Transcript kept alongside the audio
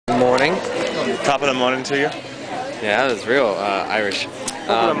morning. Top of the morning to you. Yeah, that was real Irish. Top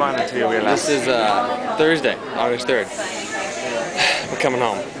of the morning to you, This is Thursday, August 3rd. We're coming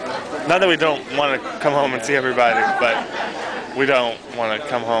home. Not that we don't want to come home and see everybody, but we don't want to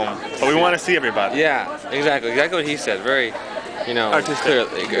come home. But we want to see everybody. Yeah, exactly what he said. Very, you know,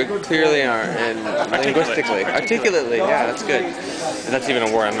 clearly and linguistically. Articulately, yeah, that's good. If that's even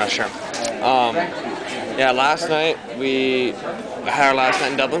a word, I'm not sure. Yeah, last night we had our last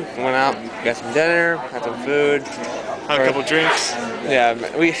night in Dublin. We went out, got some dinner, had some food. Had a couple drinks. Yeah,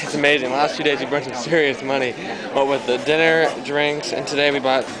 it's amazing. The last 2 days we burned some serious money. But with the dinner, drinks, and today we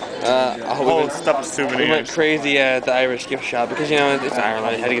bought a whole stuff of souvenirs. We went crazy at the Irish gift shop because, you know, it's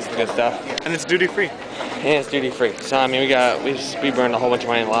Ireland. You had to get some good stuff. And it's duty free. And it's duty free. So I mean, we burned a whole bunch of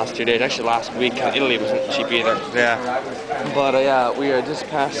money in the last 2 days. Actually, last week, Italy wasn't cheap either. Yeah. But yeah, we are just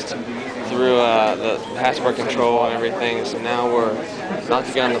passed through the passport control and everything. So now we're about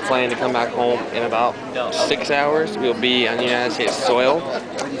to get on the plane to come back home in about 6 hours. We'll be on United States soil.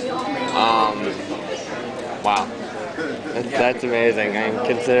 Wow. That's amazing. I mean,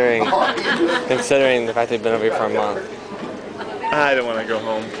 considering the fact they've been over here for a month. I don't want to go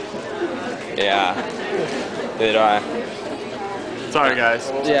home. Yeah. Neither do I. Sorry,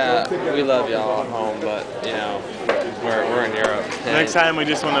 guys. Yeah, we love y'all at home, but you know, we're in Europe. Next time, we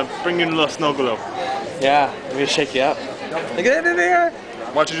just want to bring you a little snow globe. Yeah, we're gonna shake you up. Get in there.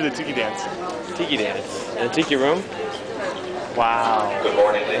 Watch you do the tiki dance. Tiki dance in a tiki room. Wow. Good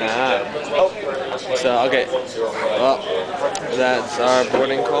morning, ladies and gentlemen. So, okay. Well, that's our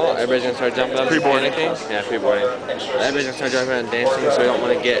boarding call. Everybody's gonna start jumping up. Pre-boarding. Yeah, pre-boarding. Everybody's gonna start jumping and dancing, so we don't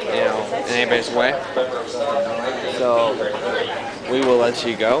want to get, you know, in anybody's way. So, we will let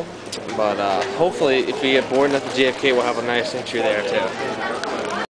you go. But hopefully, if we get bored enough at JFK, we'll have a nice entry there too.